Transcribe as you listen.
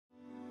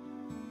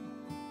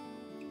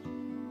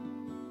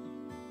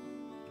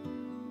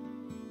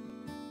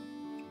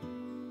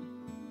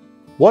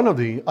One of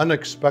the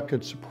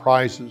unexpected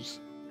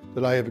surprises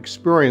that I have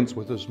experienced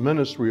with this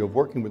ministry of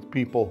working with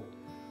people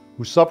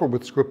who suffer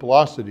with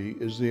scrupulosity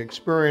is the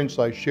experience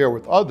I share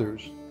with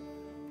others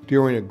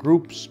during a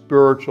group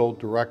spiritual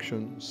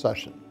direction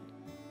session.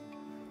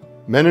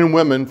 Men and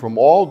women from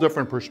all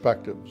different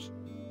perspectives,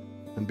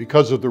 and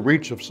because of the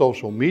reach of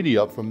social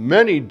media from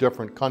many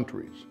different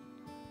countries,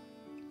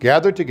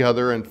 gather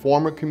together and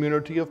form a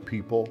community of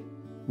people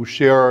who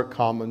share a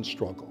common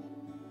struggle.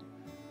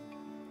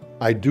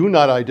 I do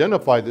not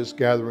identify this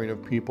gathering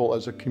of people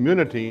as a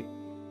community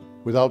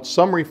without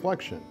some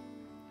reflection.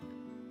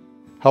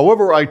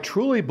 However, I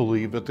truly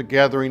believe that the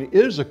gathering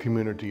is a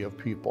community of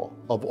people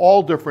of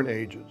all different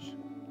ages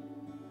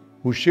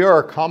who share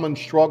a common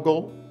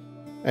struggle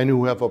and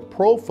who have a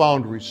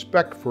profound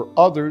respect for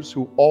others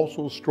who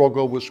also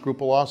struggle with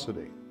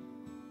scrupulosity.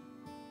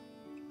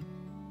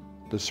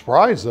 The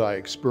surprise that I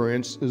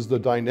experience is the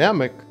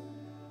dynamic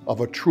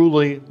of a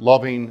truly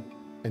loving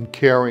and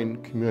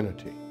caring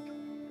community.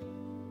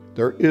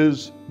 There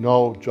is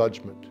no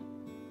judgment.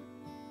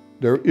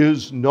 There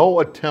is no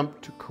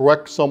attempt to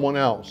correct someone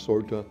else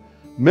or to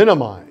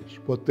minimize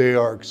what they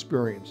are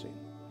experiencing.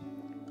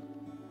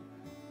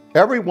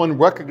 Everyone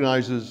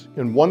recognizes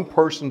in one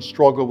person's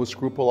struggle with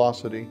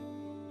scrupulosity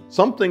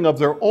something of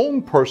their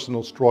own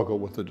personal struggle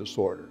with the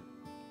disorder.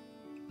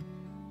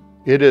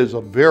 It is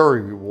a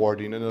very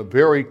rewarding and a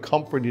very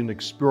comforting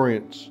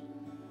experience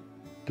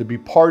to be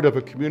part of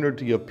a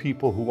community of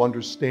people who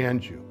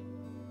understand you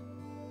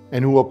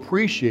and who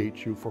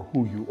appreciate you for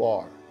who you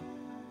are.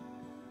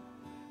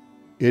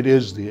 It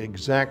is the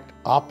exact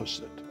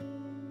opposite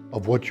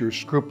of what your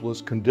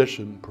scrupulous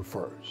condition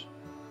prefers.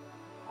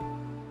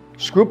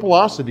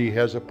 Scrupulosity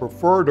has a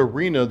preferred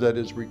arena that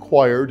is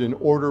required in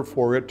order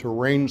for it to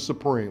reign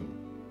supreme.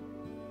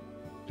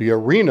 The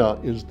arena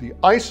is the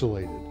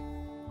isolated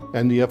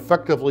and the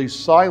effectively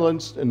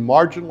silenced and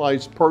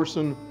marginalized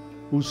person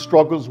who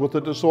struggles with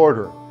a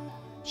disorder.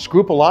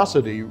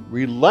 Scrupulosity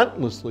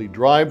relentlessly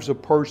drives a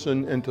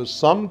person into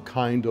some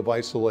kind of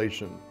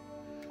isolation,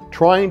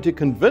 trying to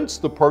convince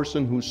the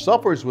person who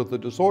suffers with the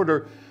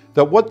disorder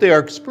that what they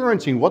are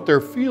experiencing, what they're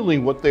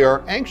feeling, what they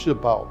are anxious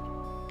about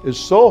is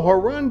so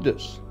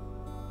horrendous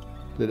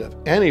that if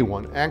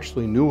anyone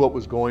actually knew what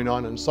was going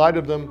on inside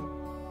of them,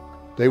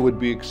 they would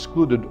be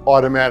excluded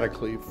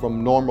automatically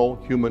from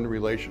normal human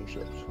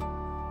relationships.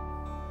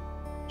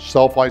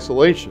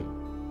 Self-isolation,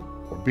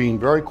 or being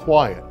very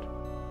quiet,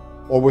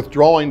 or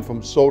withdrawing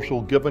from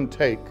social give and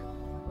take,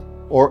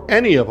 or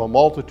any of a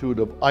multitude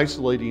of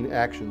isolating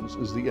actions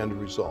is the end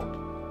result.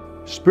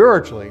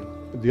 Spiritually,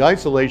 the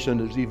isolation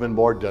is even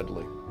more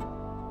deadly.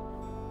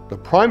 The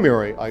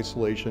primary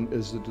isolation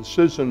is the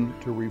decision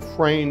to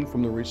refrain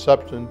from the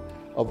reception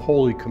of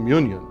Holy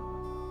Communion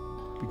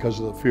because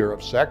of the fear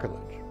of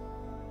sacrilege.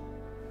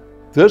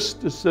 This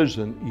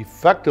decision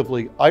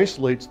effectively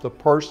isolates the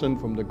person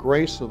from the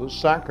grace of the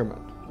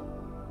sacrament,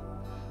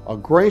 a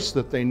grace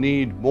that they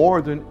need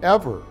more than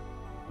ever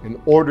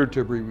in order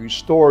to be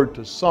restored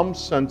to some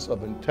sense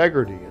of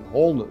integrity and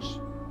wholeness.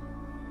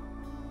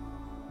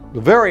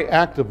 The very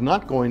act of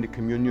not going to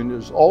communion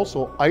is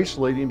also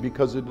isolating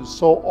because it is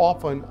so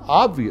often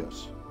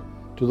obvious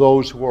to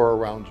those who are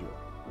around you.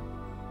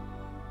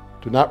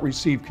 To not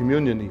receive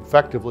communion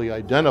effectively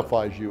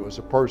identifies you as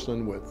a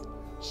person with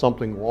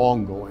something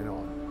wrong going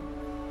on.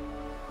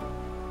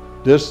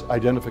 This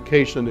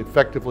identification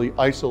effectively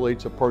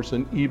isolates a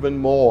person even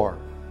more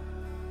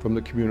from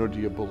the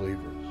community of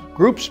believers.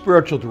 Group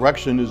spiritual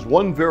direction is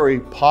one very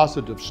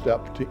positive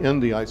step to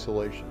end the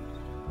isolation.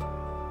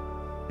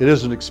 It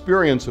is an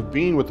experience of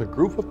being with a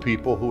group of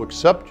people who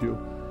accept you,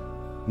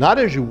 not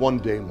as you one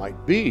day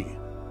might be,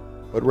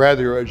 but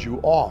rather as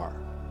you are,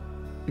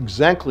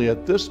 exactly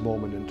at this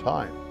moment in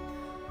time.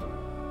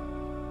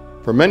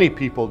 For many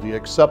people, the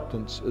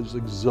acceptance is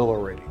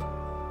exhilarating.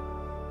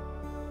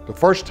 The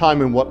first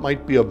time in what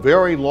might be a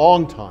very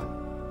long time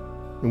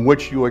in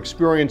which you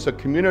experience a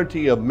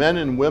community of men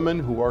and women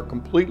who are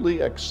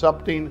completely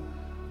accepting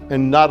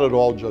and not at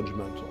all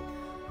judgmental.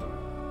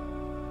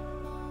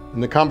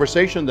 In the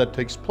conversation that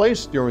takes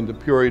place during the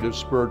period of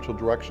spiritual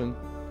direction,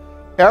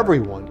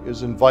 everyone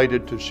is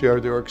invited to share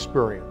their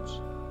experience,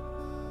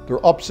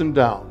 their ups and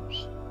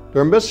downs,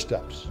 their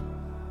missteps,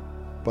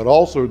 but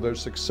also their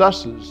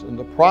successes in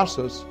the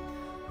process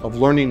of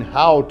learning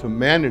how to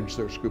manage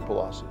their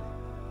scrupulosity.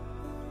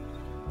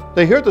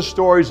 They hear the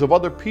stories of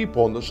other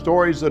people, and the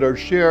stories that are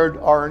shared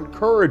are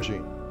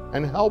encouraging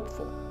and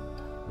helpful.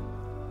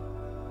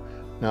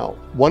 Now,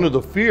 one of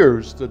the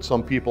fears that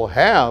some people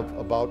have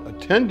about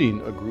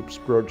attending a group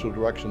spiritual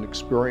direction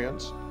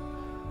experience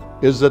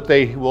is that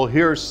they will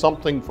hear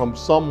something from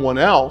someone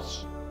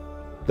else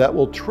that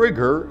will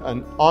trigger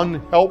an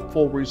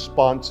unhelpful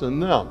response in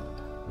them.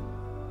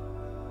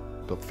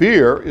 The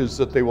fear is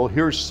that they will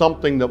hear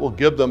something that will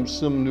give them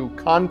some new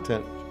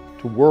content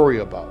to worry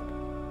about,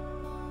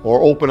 or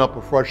open up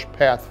a fresh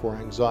path for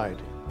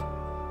anxiety.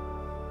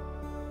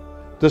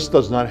 This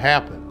does not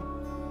happen.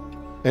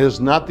 It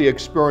is not the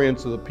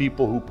experience of the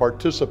people who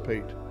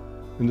participate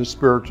in the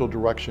spiritual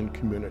direction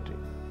community.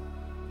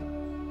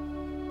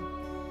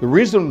 The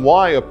reason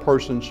why a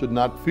person should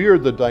not fear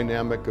the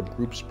dynamic of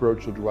group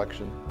spiritual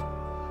direction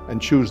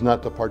and choose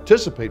not to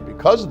participate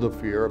because of the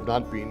fear of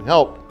not being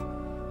helped,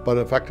 but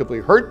effectively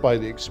hurt by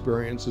the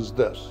experience is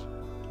this.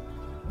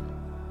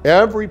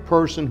 Every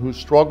person who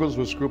struggles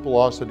with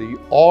scrupulosity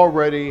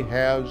already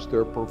has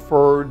their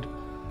preferred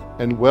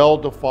and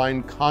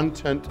well-defined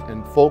content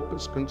and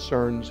focus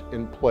concerns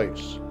in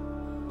place.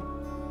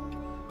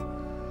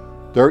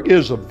 There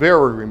is a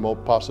very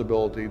remote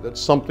possibility that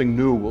something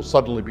new will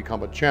suddenly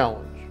become a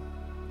challenge.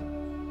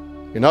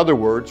 In other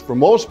words, for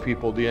most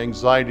people, the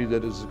anxiety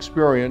that is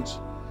experienced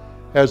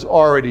has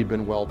already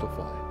been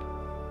well-defined,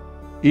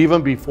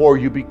 even before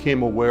you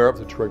became aware of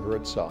the trigger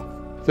itself.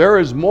 There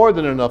is more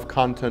than enough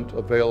content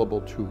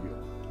available to you.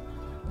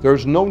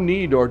 There's no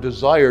need or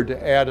desire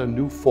to add a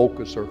new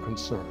focus or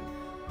concern.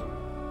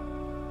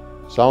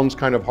 Sounds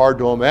kind of hard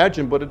to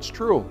imagine, but it's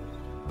true.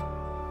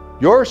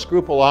 Your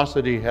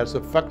scrupulosity has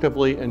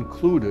effectively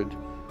included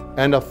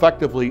and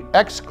effectively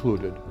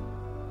excluded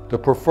the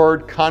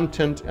preferred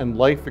content and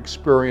life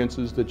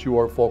experiences that you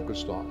are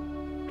focused on.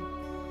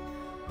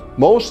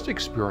 Most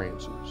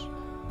experiences,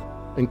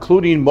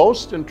 including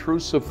most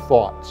intrusive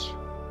thoughts,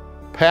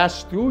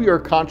 pass through your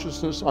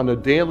consciousness on a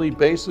daily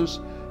basis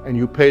and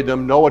you pay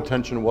them no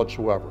attention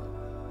whatsoever.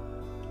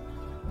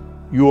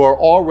 You are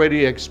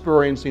already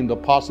experiencing the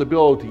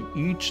possibility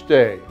each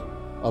day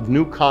of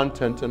new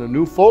content and a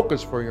new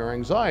focus for your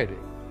anxiety,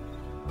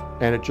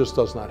 and it just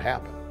does not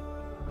happen.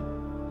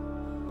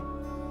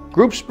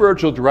 Group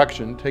spiritual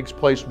direction takes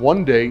place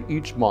one day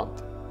each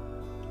month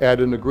at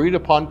an agreed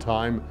upon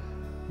time,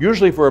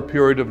 usually for a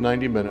period of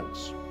 90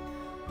 minutes,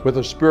 with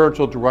a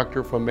spiritual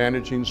director from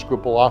Managing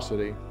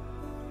Scrupulosity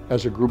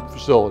as a group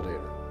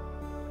facilitator.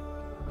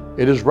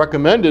 It is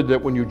recommended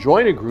that when you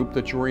join a group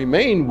that you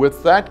remain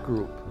with that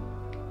group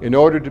in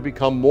order to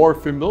become more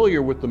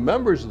familiar with the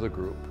members of the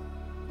group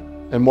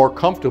and more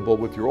comfortable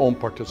with your own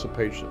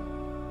participation.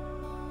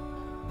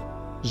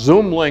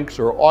 Zoom links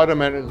are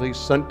automatically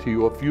sent to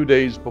you a few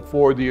days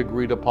before the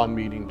agreed upon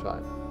meeting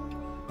time.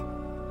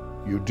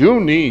 You do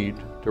need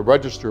to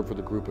register for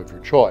the group of your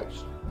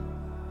choice.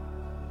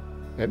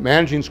 At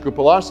Managing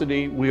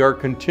Scrupulosity, we are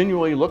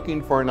continually looking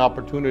for an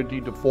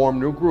opportunity to form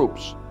new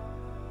groups.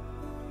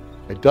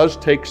 It does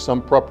take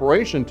some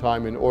preparation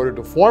time in order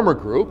to form a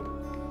group,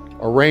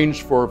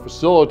 arrange for a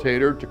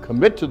facilitator to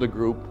commit to the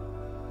group,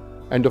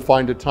 and to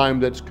find a time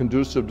that's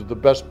conducive to the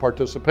best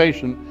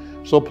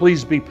participation, so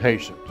please be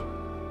patient.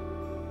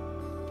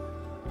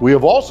 We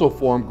have also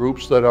formed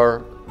groups that are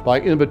by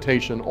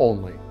invitation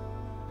only.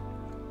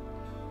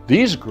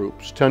 These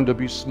groups tend to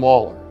be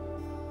smaller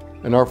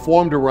and are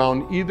formed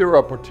around either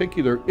a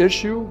particular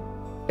issue,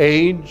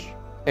 age,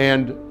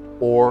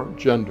 and/or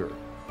gender,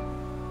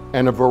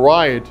 and a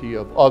variety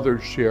of other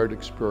shared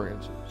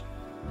experiences.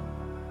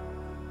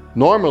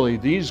 Normally,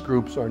 these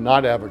groups are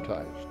not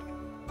advertised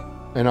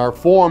and are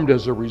formed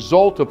as a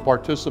result of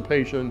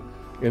participation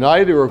in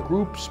either a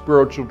group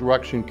spiritual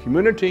direction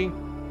community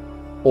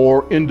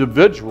or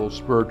individual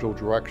spiritual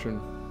direction,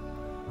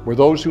 where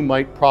those who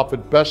might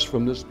profit best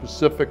from this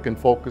specific and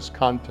focused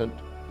content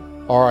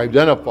are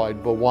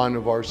identified by one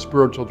of our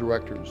spiritual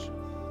directors,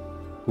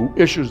 who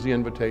issues the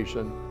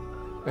invitation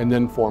and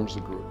then forms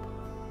the group.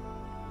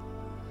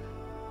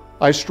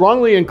 I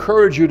strongly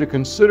encourage you to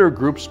consider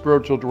group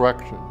spiritual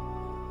direction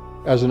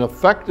as an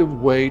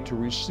effective way to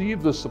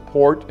receive the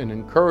support and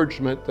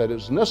encouragement that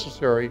is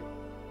necessary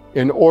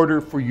in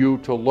order for you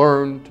to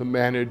learn to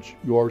manage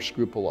your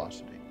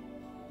scrupulosity.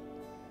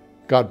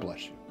 God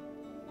bless you.